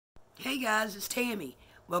Hey guys, it's Tammy.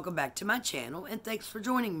 Welcome back to my channel and thanks for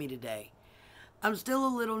joining me today. I'm still a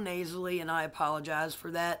little nasally and I apologize for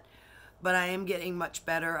that, but I am getting much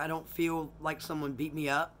better. I don't feel like someone beat me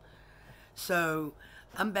up, so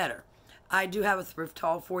I'm better. I do have a thrift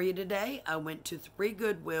haul for you today. I went to 3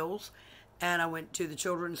 Goodwills and I went to the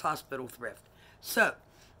Children's Hospital Thrift. So,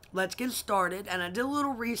 let's get started. And I did a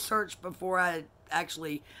little research before I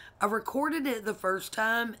recorded it the first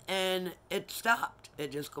time and it stopped.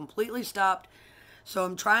 It just completely stopped. So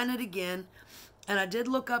I'm trying it again. And I did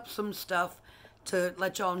look up some stuff to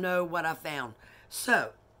let y'all know what I found.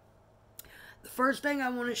 So, the first thing I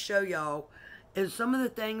want to show y'all is some of the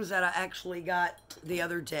things that I actually got the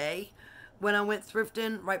other day when I went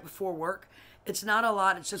thrifting right before work. It's not a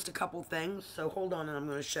lot, it's just a couple things. So hold on and I'm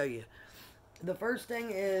going to show you. The first thing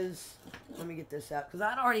is, let me get this out, because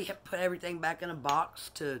I'd already put everything back in a box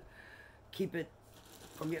to keep it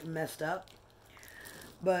from getting messed up.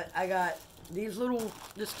 But I got these little,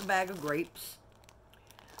 just a bag of grapes.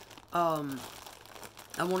 I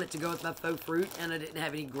wanted to go with my faux fruit, and I didn't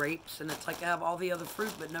have any grapes. And it's like I have all the other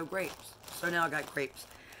fruit, but no grapes. So now I got grapes.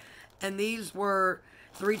 And these were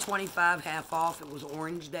 $3.25 half off. It was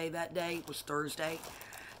Orange Day that day. It was Thursday.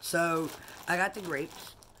 So I got the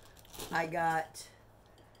grapes. I got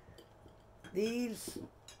these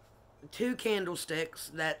 2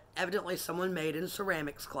 candlesticks that evidently someone made in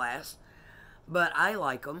ceramics class. But I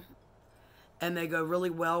like them. And they go really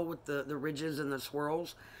well with the ridges and the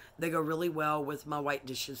swirls. They go really well with my white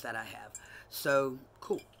dishes that I have. So,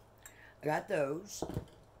 cool. I got those.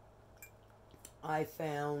 I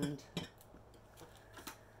found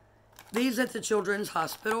these at the Children's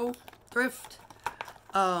Hospital Thrift.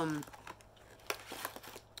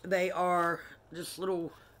 They are just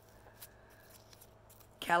little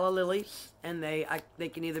calla lilies, and they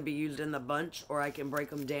can either be used in the bunch or I can break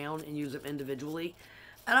them down and use them individually.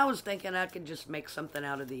 And I was thinking I could just make something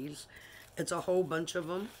out of these. It's a whole bunch of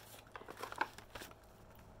them.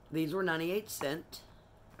 These were 98¢.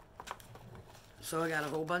 So I got a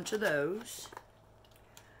whole bunch of those.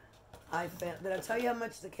 Did I tell you how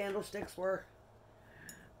much the candlesticks were?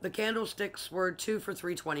 The candlesticks were 2 for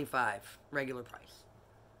 $3.25, regular price.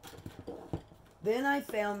 Then I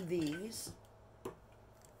found these.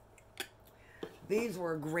 These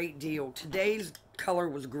were a great deal. Today's color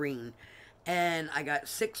was green. And I got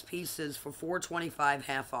 6 pieces for $4.25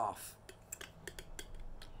 half off.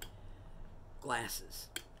 Glasses.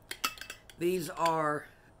 These are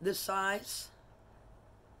this size.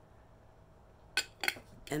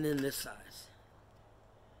 And then this size.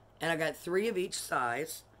 And I got 3 of each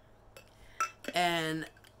size. And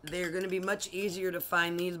they're going to be much easier to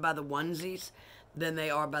find these by the onesies than they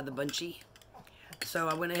are by the bunchy. So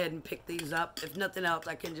I went ahead and picked these up. If nothing else,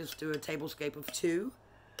 I can just do a tablescape of 2.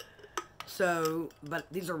 So, but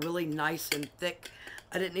these are really nice and thick.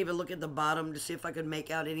 I didn't even look at the bottom to see if I could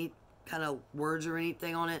make out any kind of words or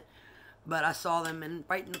anything on it. But I saw them, and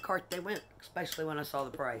right in the cart they went, especially when I saw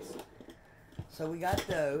the price. So we got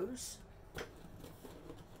those.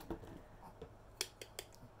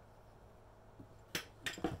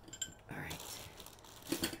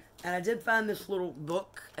 And I did find this little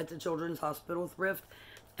book at the Children's Hospital Thrift,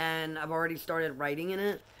 and I've already started writing in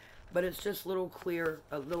it, but it's just little clear,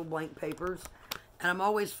 little blank papers, and I'm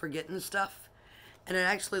always forgetting stuff, and it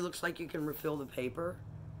actually looks like you can refill the paper,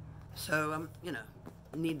 so I'm,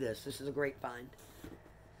 need this. This is a great find.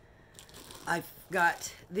 I've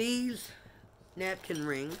got these napkin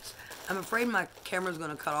rings. I'm afraid my camera's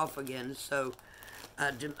going to cut off again, so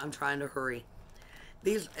I'm trying to hurry.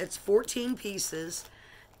 It's 14 pieces.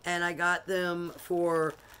 And I got them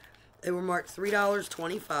for, they were marked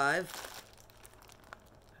 $3.25.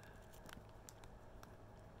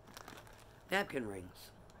 Napkin rings.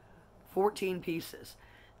 14 pieces.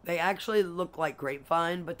 They actually look like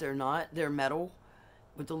grapevine, but they're not. They're metal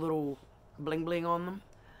with the little bling bling on them.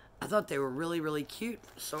 I thought they were really, really cute,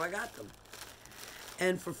 so I got them.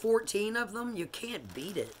 And for 14 of them, you can't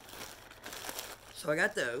beat it. So I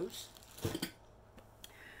got those.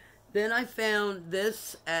 Then I found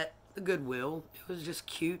this at the Goodwill. It was just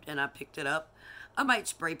cute, and I picked it up. I might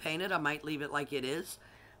spray paint it. I might leave it like it is.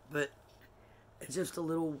 But it's just a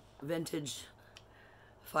little vintage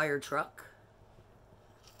fire truck.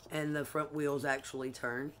 And the front wheels actually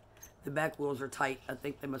turn. The back wheels are tight. I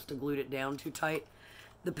think they must have glued it down too tight.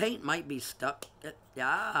 The paint might be stuck.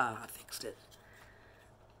 I fixed it.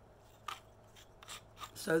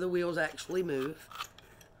 So the wheels actually move.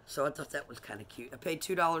 So I thought that was kind of cute. I paid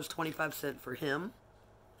 $2.25 for him.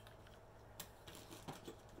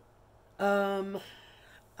 Joe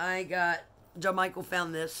Michael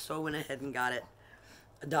found this, so I went ahead and got it.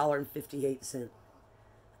 $1.58.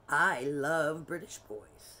 I love British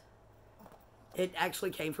boys. It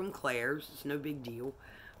actually came from Claire's. It's no big deal.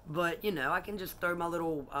 But, you know, I can just throw my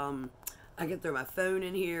little, I can throw my phone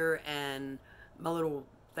in here and my little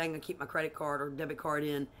thing to keep my credit card or debit card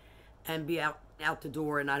in and be out the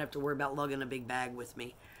door and not have to worry about lugging a big bag with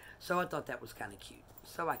me. So I thought that was kind of cute.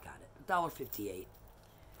 So I got it. $1.58.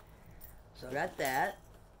 So I got that.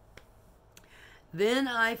 Then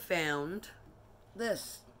I found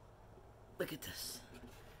this. Look at this.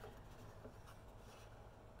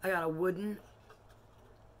 I got a wooden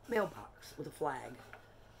mailbox with a flag.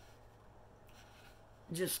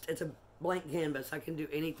 Just, it's a blank canvas. I can do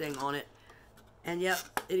anything on it. And yep,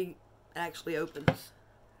 it actually opens.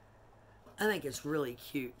 I think it's really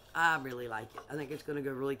cute. I really like it. I think it's going to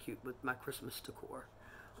go really cute with my Christmas decor.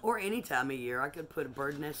 Or any time of year. I could put a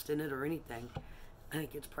bird nest in it or anything. I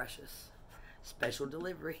think it's precious. Special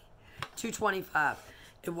delivery. $2.25.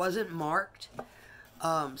 It wasn't marked.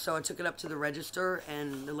 So I took it up to the register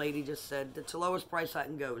and the lady just said, that's the lowest price I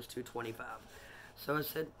can go is $2.25. So I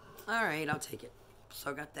said, all right, I'll take it. So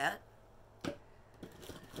I got that.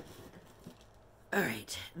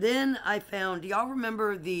 Alright, then I found, do y'all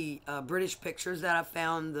remember the British pictures that I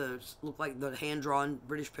found? The look like the hand-drawn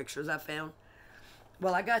British pictures I found?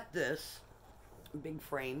 Well, I got this big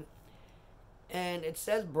frame, and it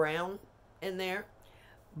says brown in there,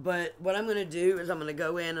 but what I'm going to do is I'm going to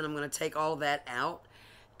go in and I'm going to take all that out,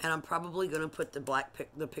 and I'm probably going to put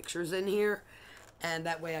the pictures in here, and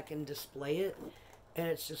that way I can display it, and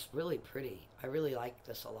it's just really pretty. I really like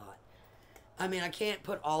this a lot. I mean, I can't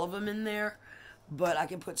put all of them in there, but I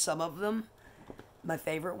can put some of them, my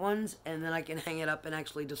favorite ones, and then I can hang it up and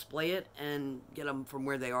actually display it and get them from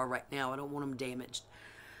where they are right now. I don't want them damaged.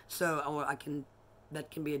 So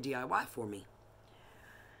that can be a DIY for me.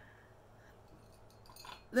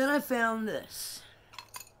 Then I found this.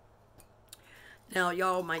 Now,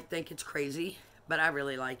 y'all might think it's crazy, but I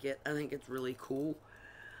really like it. I think it's really cool.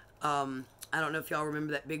 I don't know if y'all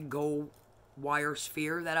remember that big gold wire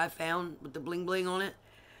sphere that I found with the bling bling on it.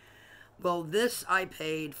 Well, this I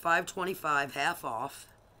paid $5.25, half off.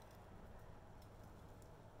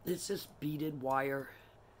 It's just beaded wire.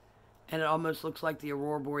 And it almost looks like the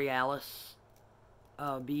Aurora Borealis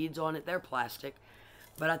beads on it. They're plastic.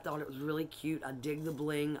 But I thought it was really cute. I dig the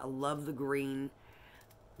bling. I love the green.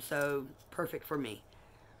 So, perfect for me.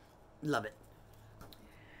 Love it.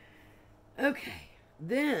 Okay.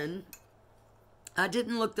 Then, I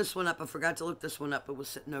didn't look this one up. I forgot to look this one up. It was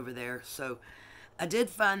sitting over there. So, I did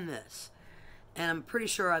find this. And I'm pretty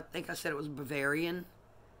sure, I think I said it was Bavarian.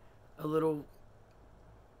 A little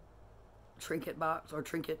trinket box or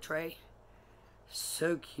trinket tray.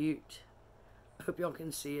 So cute. I hope y'all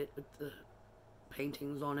can see it with the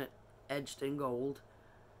paintings on it, edged in gold.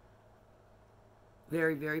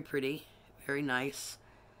 Very, very pretty. Very nice.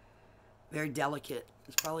 Very delicate.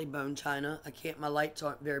 It's probably bone china. my lights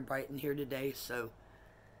aren't very bright in here today, so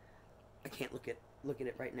I can't look at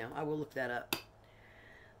it right now. I will look that up.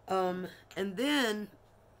 And then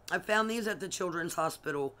I found these at the Children's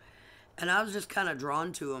Hospital, and I was just kind of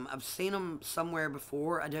drawn to them. I've seen them somewhere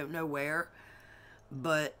before. I don't know where,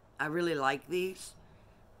 but I really like these.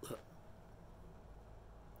 Look.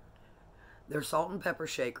 They're salt and pepper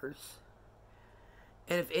shakers.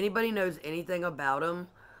 And if anybody knows anything about them,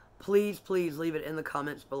 please, please leave it in the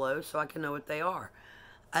comments below so I can know what they are.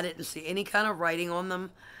 I didn't see any kind of writing on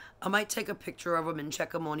them. I might take a picture of them and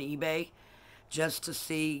check them on eBay just to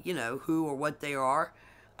see, you know, who or what they are.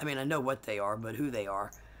 I mean, I know what they are, but who they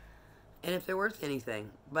are. And if they're worth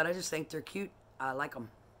anything. But I just think they're cute. I like them.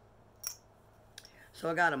 So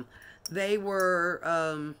I got them. They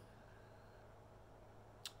were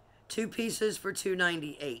 2 pieces for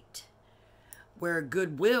 $2.98. Where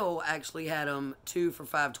Goodwill actually had them 2 for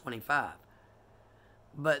 $5.25.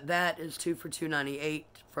 But that is 2 for $2.98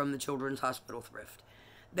 from the Children's Hospital Thrift.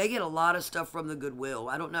 They get a lot of stuff from the Goodwill.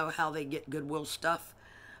 I don't know how they get Goodwill stuff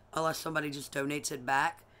unless somebody just donates it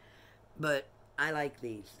back. But I like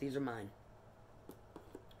these. These are mine.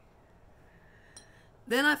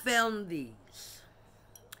 Then I found these.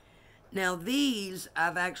 Now these,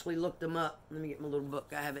 I've actually looked them up. Let me get my little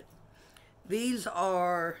book. I have it. These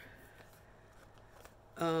are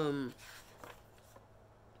Kim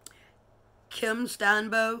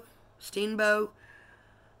Steinbo.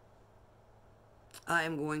 I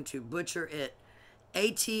am going to butcher it.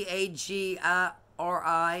 Atagiri,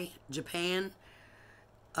 Japan.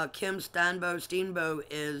 Kim Steinbo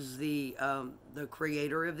is the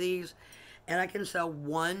creator of these, and I can sell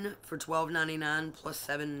one for $12.99 plus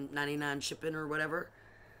 $7.99 shipping or whatever.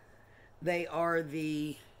 They are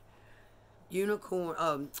the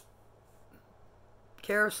unicorn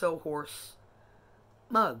carousel horse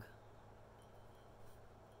mug.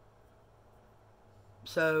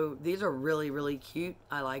 So these are really, really cute.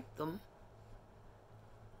 I like them.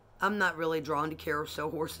 I'm not really drawn to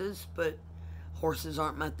carousel horses, but horses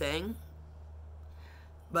aren't my thing.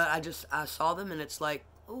 But I saw them and it's like,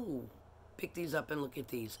 ooh, pick these up and look at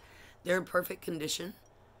these. They're in perfect condition.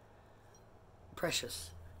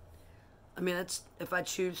 Precious. I mean, that's, if I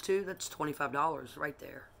choose to, that's $25 right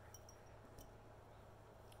there.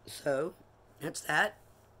 So, that's that.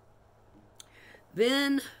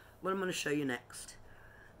 Then, what I'm going to show you next.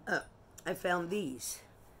 Oh, I found these.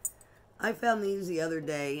 I found these the other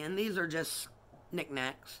day, and these are just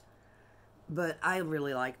knickknacks. But I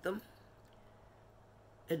really like them.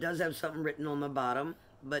 It does have something written on the bottom,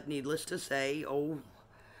 but needless to say, oh,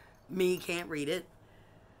 me can't read it.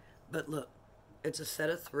 But look, it's a set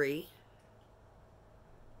of 3.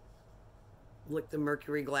 Like the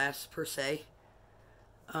mercury glass, per se.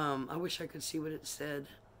 I wish I could see what it said.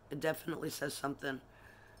 It definitely says something.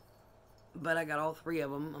 But I got all 3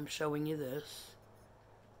 of them. I'm showing you this.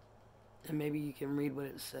 And maybe you can read what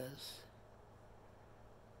it says.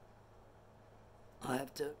 I'll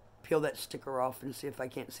have to peel that sticker off and see if I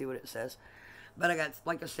can't see what it says. But I got,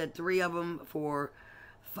 like I said, 3 of them for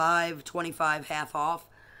 $5.25 half off.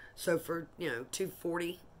 So for,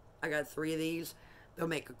 $2.40, I got 3 of these. They'll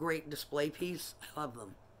make a great display piece. I love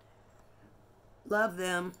them. Love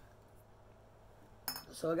them.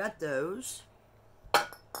 So I got those.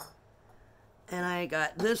 And I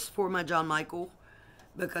got this for my John Michael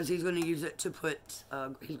because he's going to use it to put,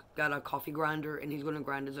 he's got a coffee grinder and he's going to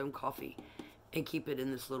grind his own coffee and keep it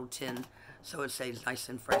in this little tin so it stays nice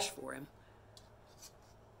and fresh for him.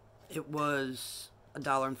 It was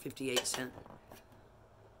 $1.58.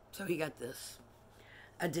 So he got this.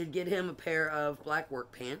 I did get him a pair of black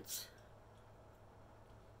work pants.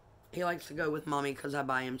 He likes to go with mommy because I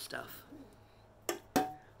buy him stuff.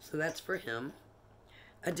 So that's for him.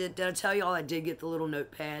 Did I tell y'all I did get the little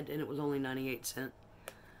notepad and it was only 98¢.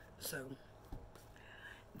 So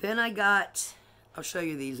then I got, I'll show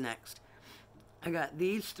you these next. I got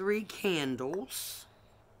these 3 candles.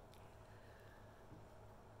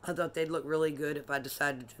 I thought they'd look really good if I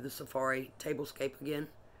decided to do the safari tablescape again.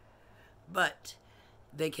 But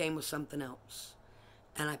they came with something else.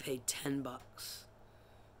 And I paid $10.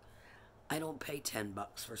 I don't pay $10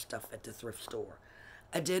 for stuff at the thrift store.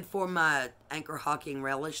 I did for my anchor hocking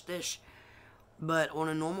relish dish. But on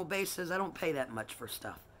a normal basis, I don't pay that much for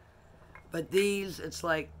stuff. But these, it's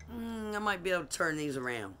like, I might be able to turn these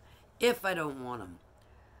around. If I don't want them.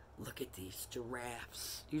 Look at these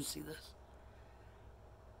giraffes. Do you see this?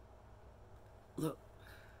 Look.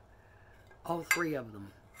 All 3 of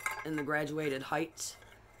them. In the graduated heights.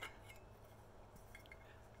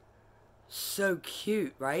 So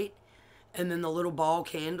cute, right? And then the little ball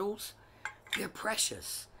candles. They're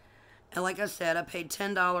precious. And like I said, I paid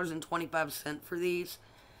 $10.25 for these.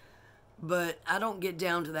 But I don't get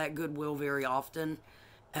down to that Goodwill very often.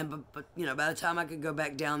 And but by the time I could go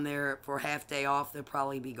back down there for a half day off, they'll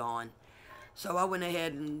probably be gone. So I went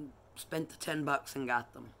ahead and spent the $10 and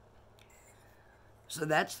got them. So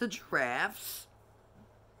that's the giraffes.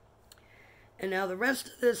 And now the rest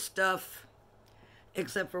of this stuff,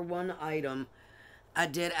 except for one item, I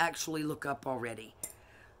did actually look up already.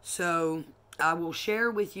 So I will share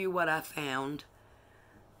with you what I found.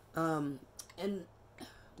 And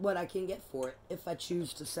what I can get for it if I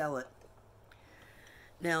choose to sell it.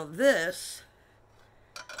 Now this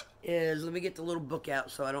is, let me get the little book out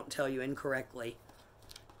so I don't tell you incorrectly.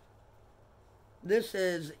 This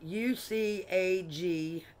is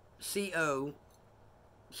UCAGCO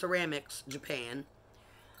Ceramics, Japan.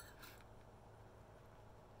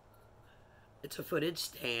 It's a footage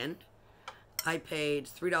stand. I paid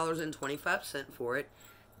 $3.25 for it.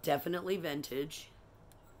 Definitely vintage.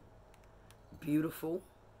 Beautiful.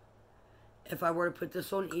 If I were to put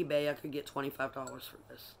this on eBay, I could get $25 for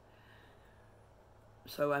this.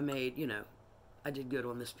 So I made, I did good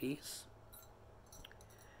on this piece.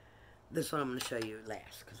 This one I'm going to show you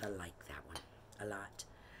last because I like that one a lot.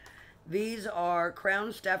 These are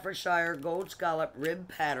Crown Staffordshire Gold Scallop Rib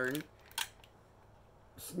Pattern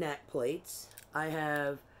snack plates. I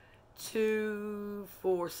have 2,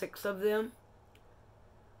 4, 6 of them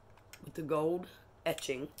with the gold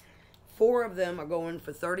etching. 4 of them are going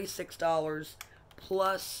for $36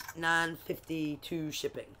 plus $9.52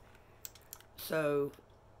 shipping. So,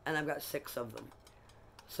 and I've got 6 of them.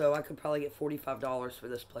 So I could probably get $45 for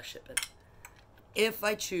this plus shipping. If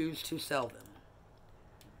I choose to sell them.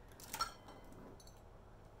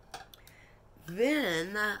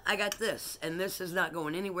 Then I got this. And this is not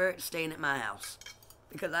going anywhere. It's staying at my house.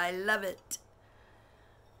 Because I love it.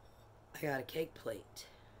 I I got a cake plate.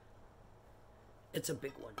 It's a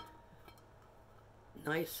big one.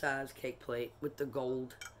 Nice size cake plate with the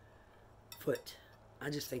gold foot.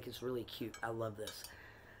 I just think it's really cute. I love this.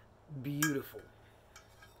 Beautiful.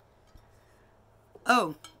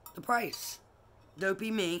 Oh, the price.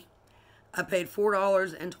 Dopey me. I paid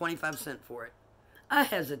 $4.25 for it. I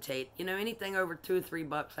hesitate. You know, anything over $2 or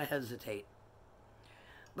 $3, I hesitate.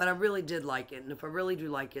 But I really did like it. And if I really do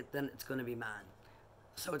like it, then it's going to be mine.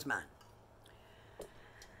 So it's mine.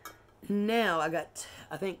 Now, I got,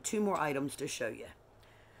 I think, 2 more items to show you.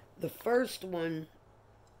 The first one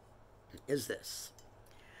is this.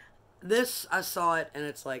 This, I saw it, and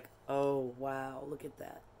it's like, oh, wow, look at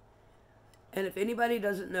that. And if anybody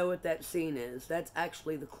doesn't know what that scene is, that's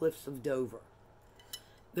actually the Cliffs of Dover.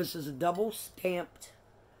 This is a double stamped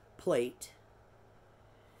plate.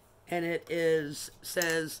 And it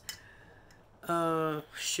says,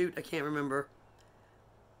 shoot, I can't remember.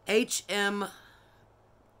 HRM,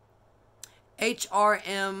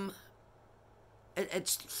 it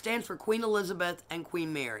stands for Queen Elizabeth and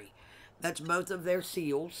Queen Mary. That's both of their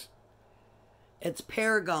seals. It's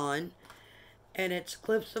Paragon, and it's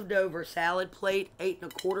Cliffs of Dover salad plate, 8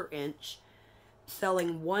 1/4 inch,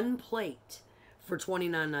 selling 1 plate for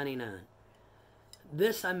 $29.99.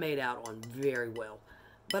 This I made out on very well,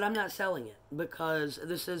 but I'm not selling it because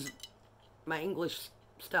this is my English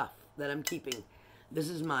stuff that I'm keeping. This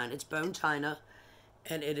is mine. It's bone china,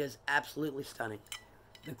 and it is absolutely stunning.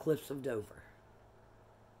 The Cliffs of Dover.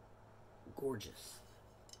 Gorgeous.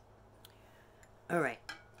 Alright,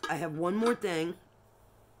 I have one more thing,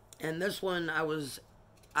 and this one I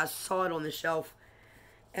saw it on the shelf,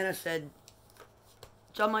 and I said,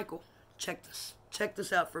 John Michael, check this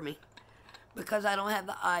out for me, because I don't have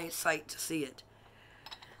the eyesight to see it.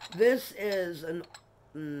 This is an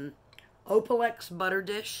Opalex butter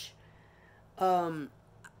dish.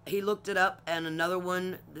 He looked it up, and another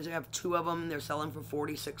one, they have 2 of them, they're selling for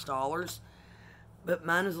 $46, but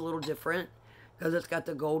mine is a little different, because it's got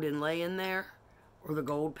the gold inlay in there, or the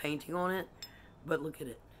gold painting on it, but look at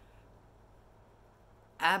it.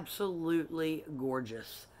 Absolutely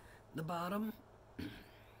gorgeous. The bottom, you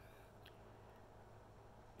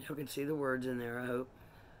can see the words in there, I hope.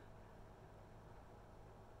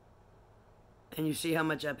 And you see how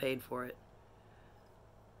much I paid for it.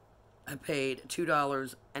 I paid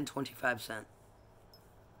 $2.25.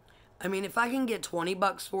 I mean, if I can get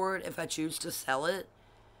 $20 for it, if I choose to sell it,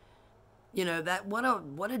 you know, that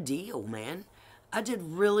what a deal, man. I did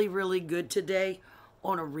really, really good today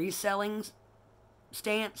on a reselling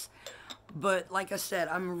stance. But like I said,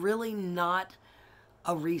 I'm really not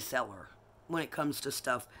a reseller when it comes to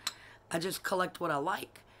stuff. I just collect what I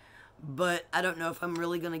like. But I don't know if I'm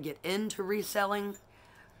really going to get into reselling.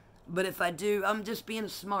 But if I do, I'm just being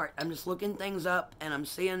smart. I'm just looking things up and I'm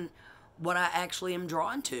seeing what I actually am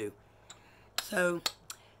drawn to. So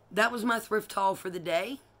that was my thrift haul for the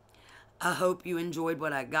day. I hope you enjoyed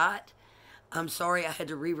what I got. I'm sorry I had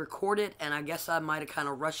to re-record it, and I guess I might have kind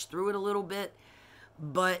of rushed through it a little bit.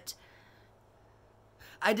 But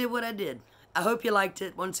I did what I did. I hope you liked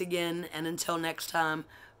it once again, and until next time,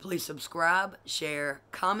 please subscribe, share,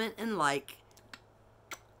 comment, and like.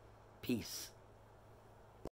 Peace.